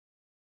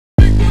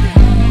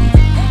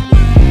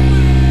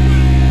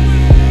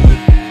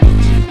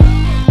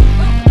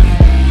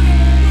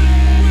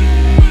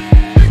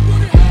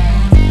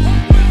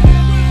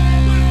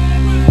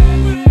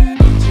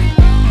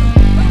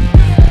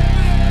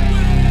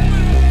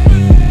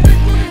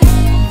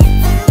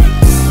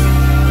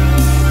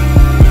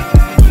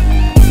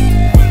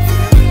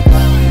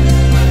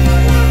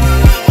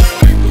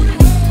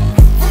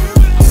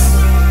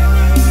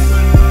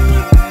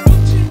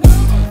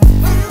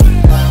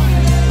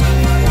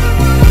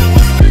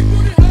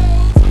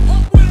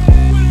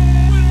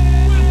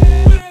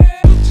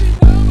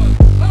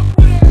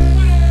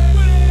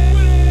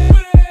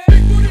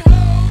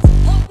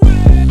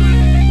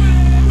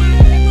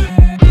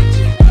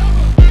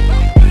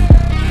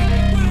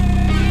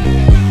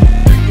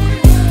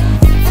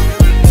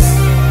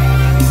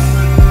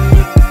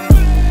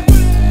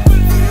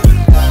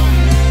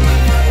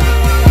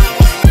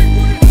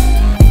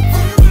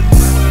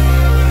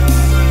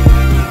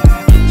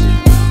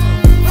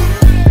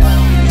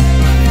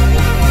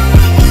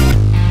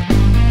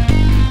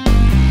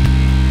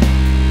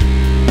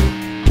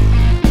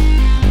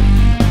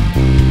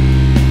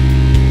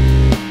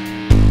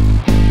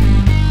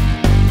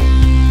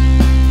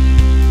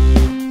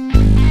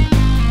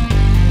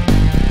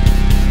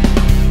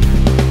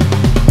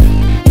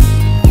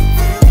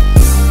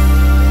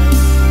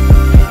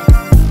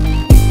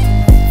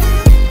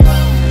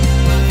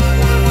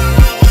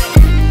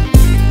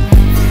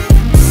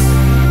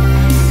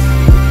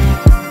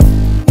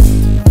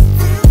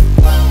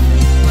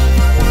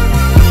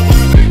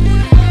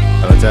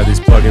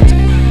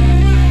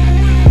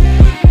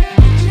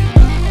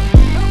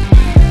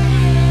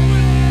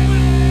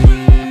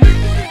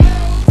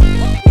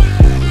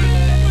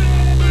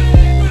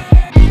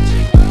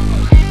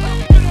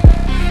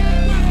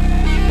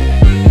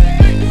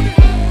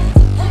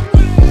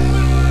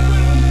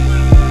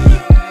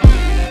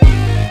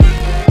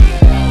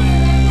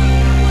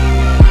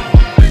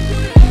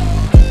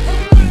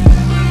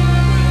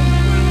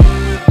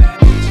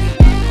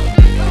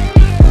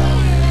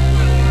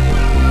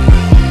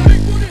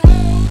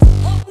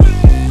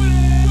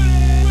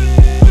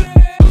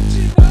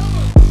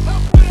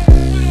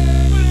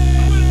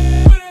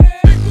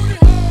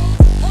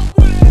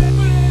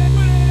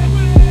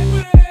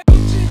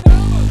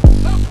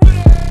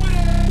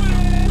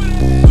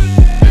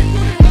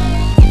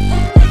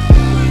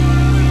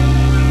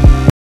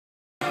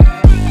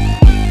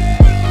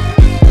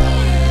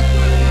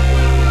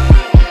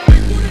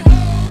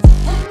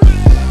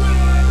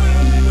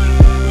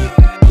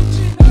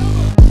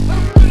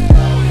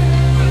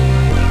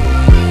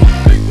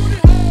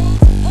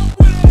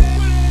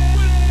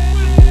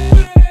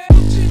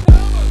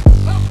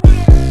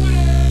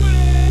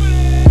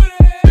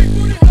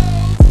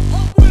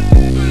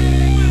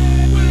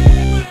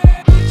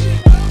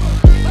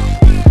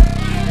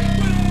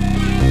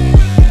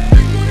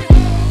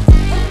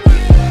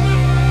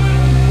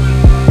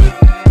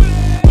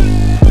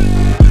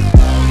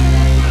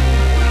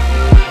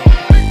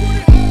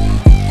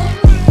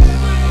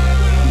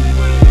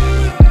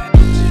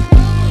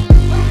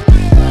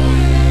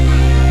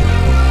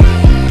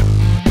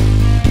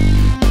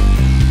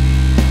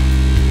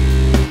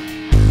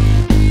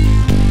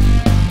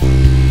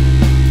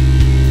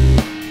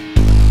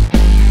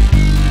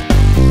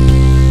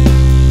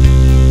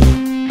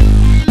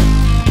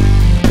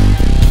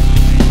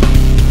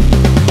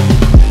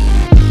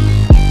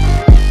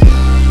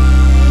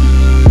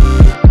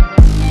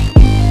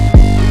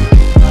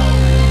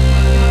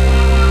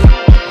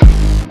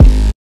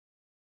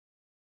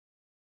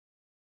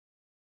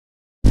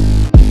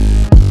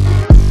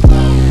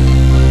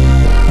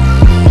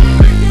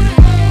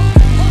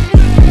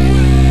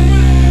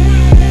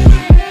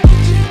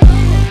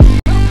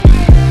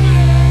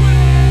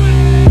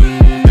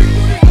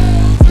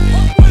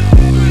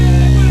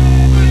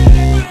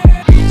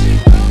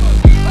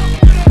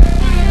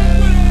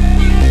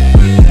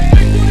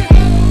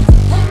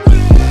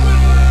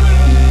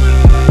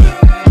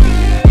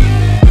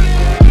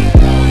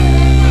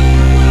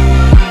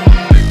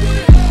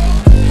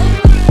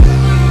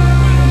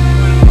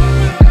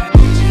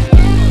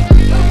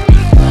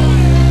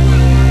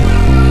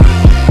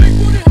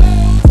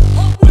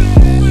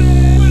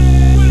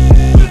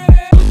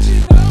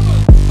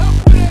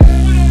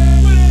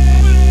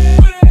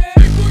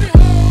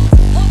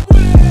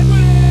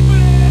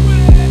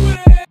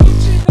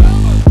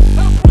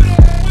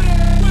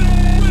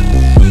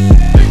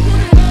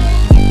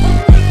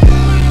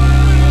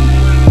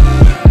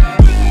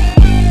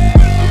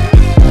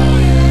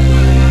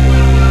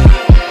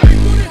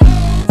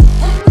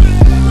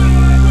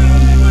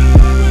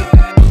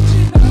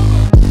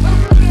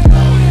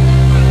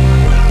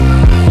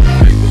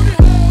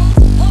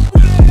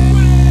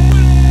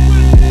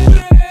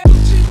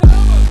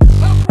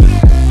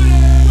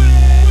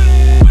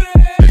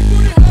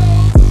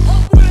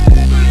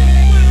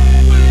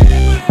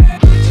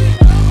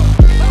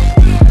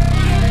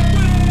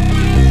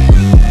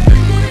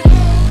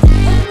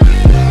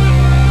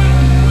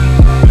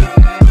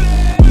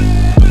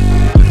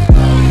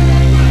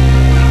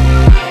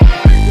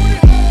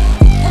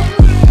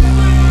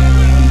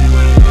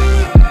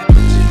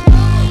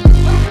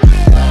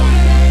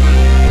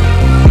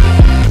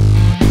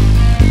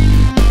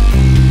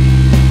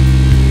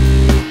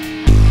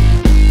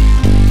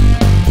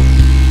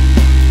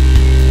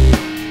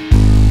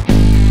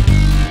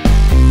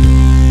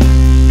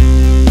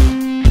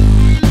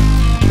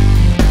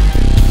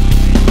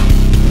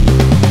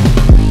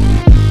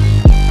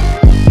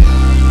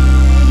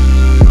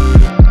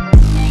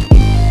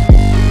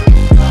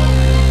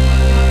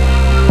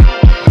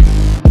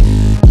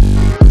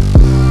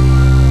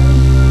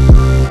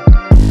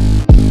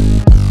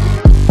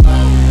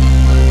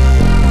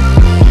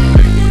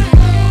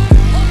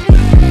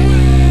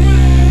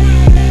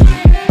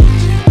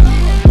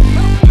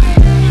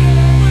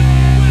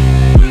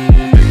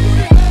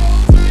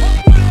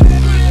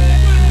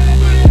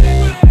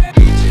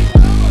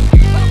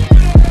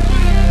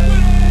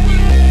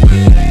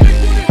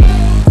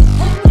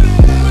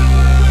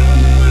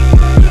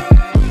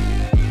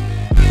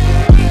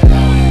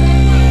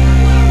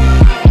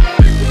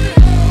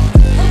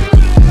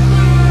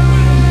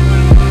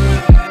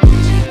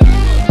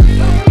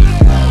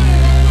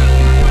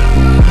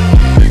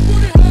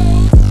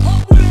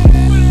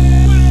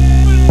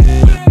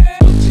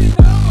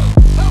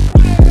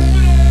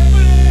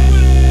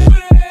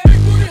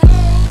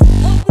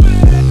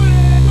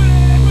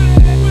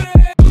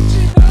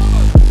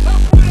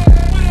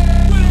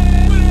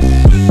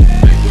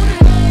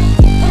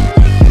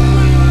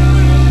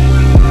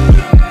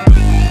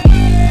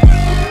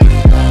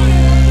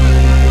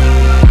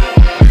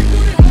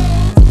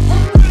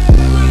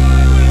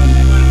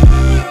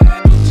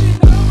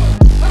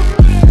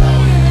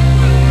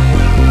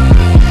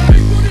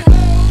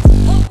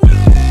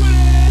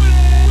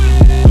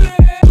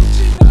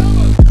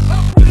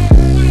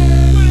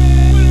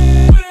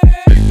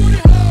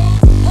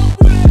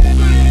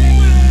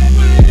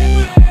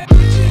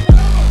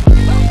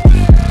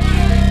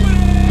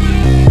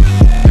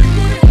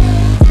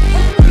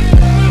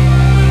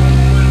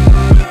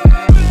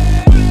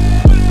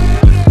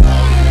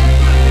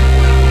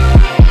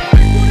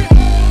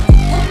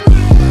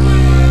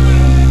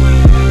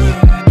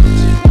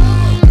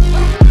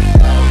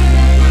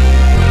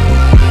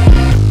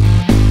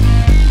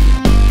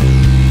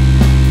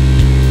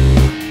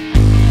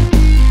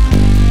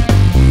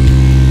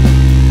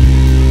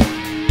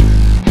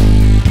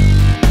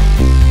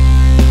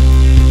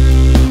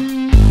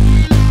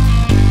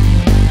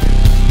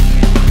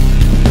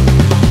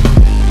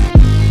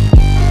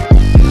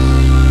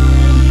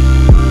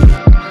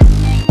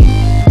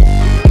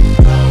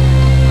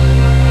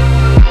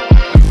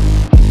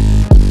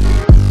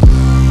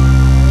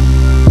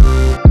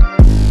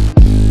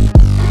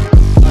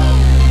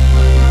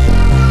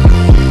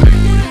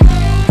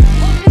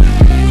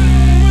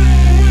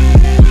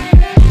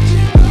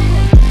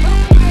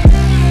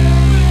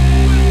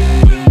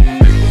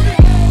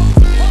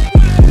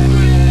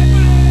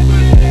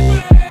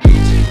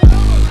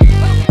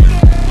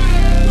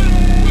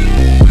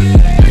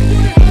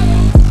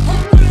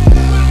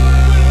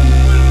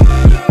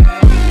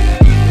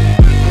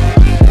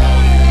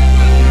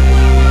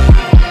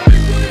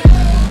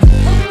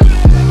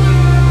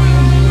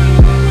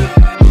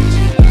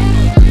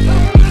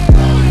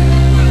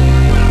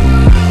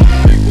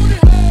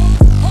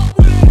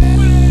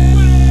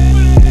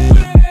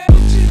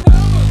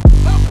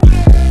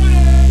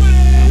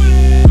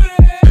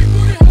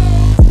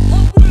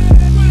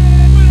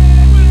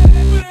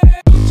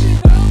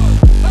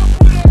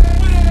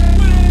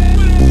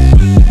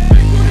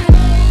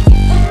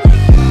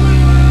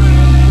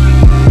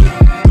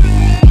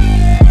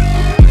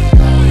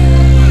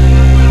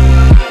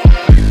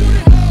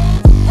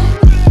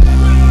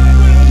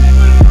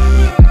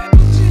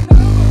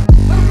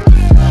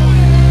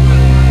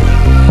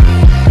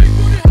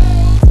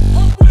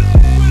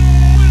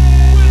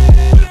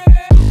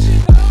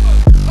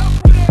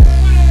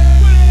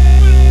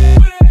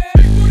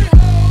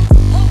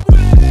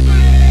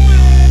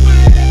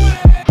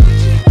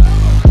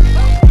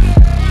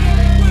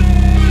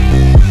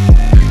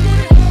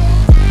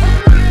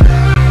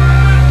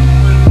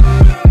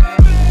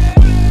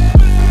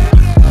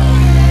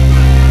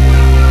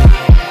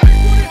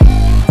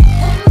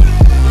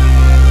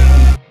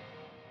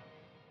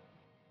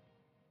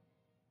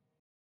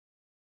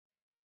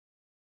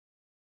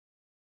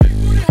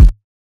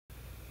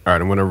 All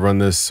right, I'm gonna run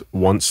this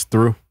once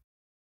through.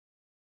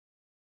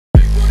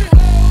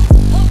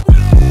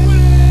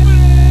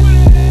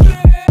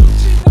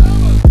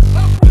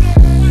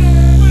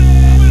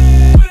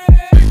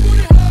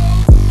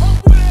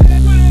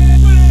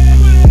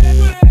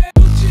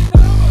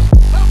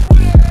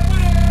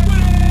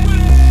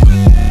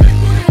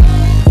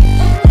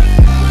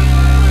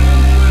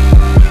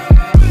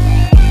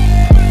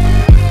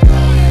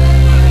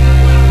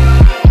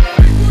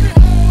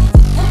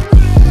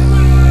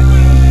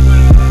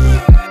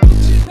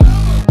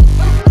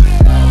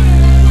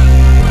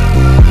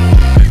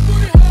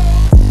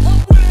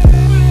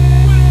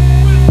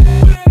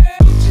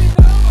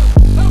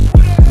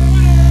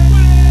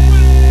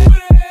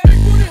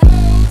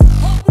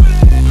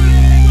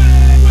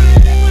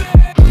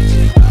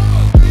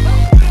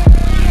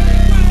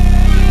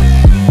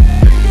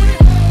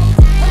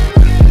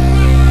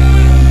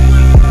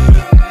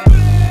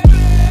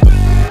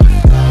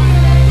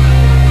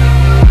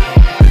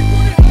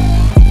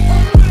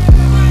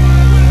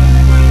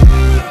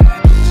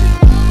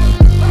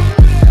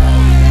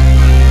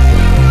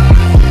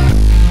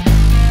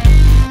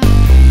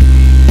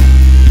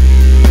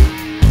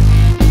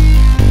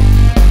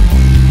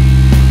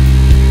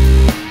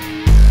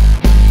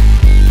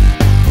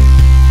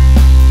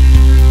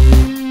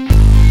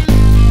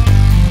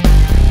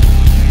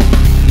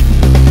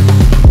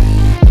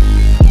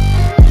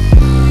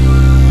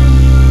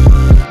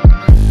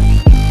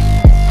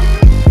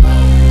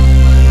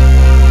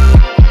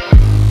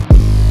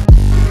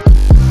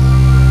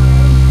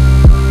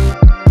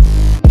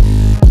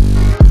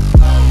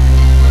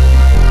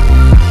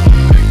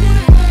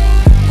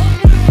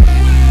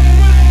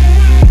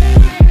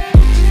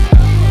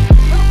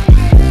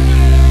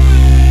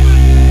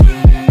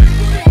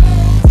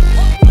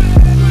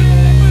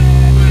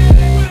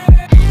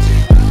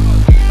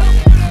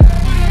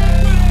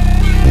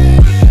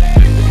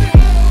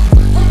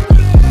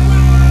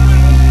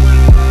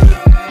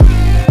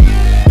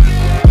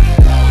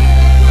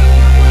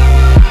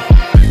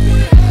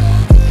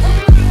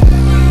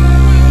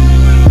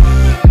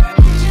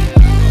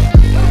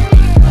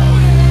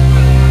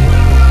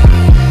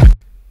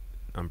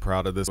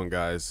 Proud of this one,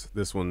 guys.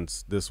 This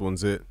one's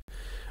it.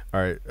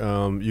 All right,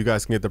 you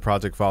guys can get the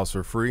project files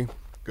for free.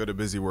 Go to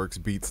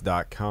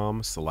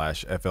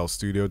busyworksbeats.com/FL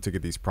Studio to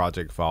get these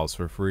project files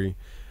for free.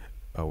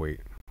 Oh wait,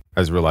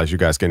 I just realized you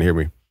guys can't hear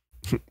me.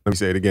 Let me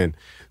say it again.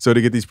 So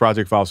to get these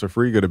project files for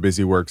free, go to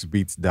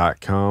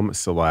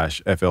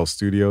busyworksbeats.com/FL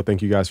Studio.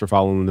 Thank you guys for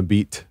following the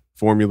Beat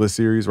Formula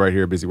series right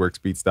here at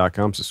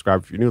busyworksbeats.com.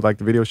 Subscribe if you're new, like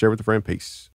the video, share with a friend. Peace.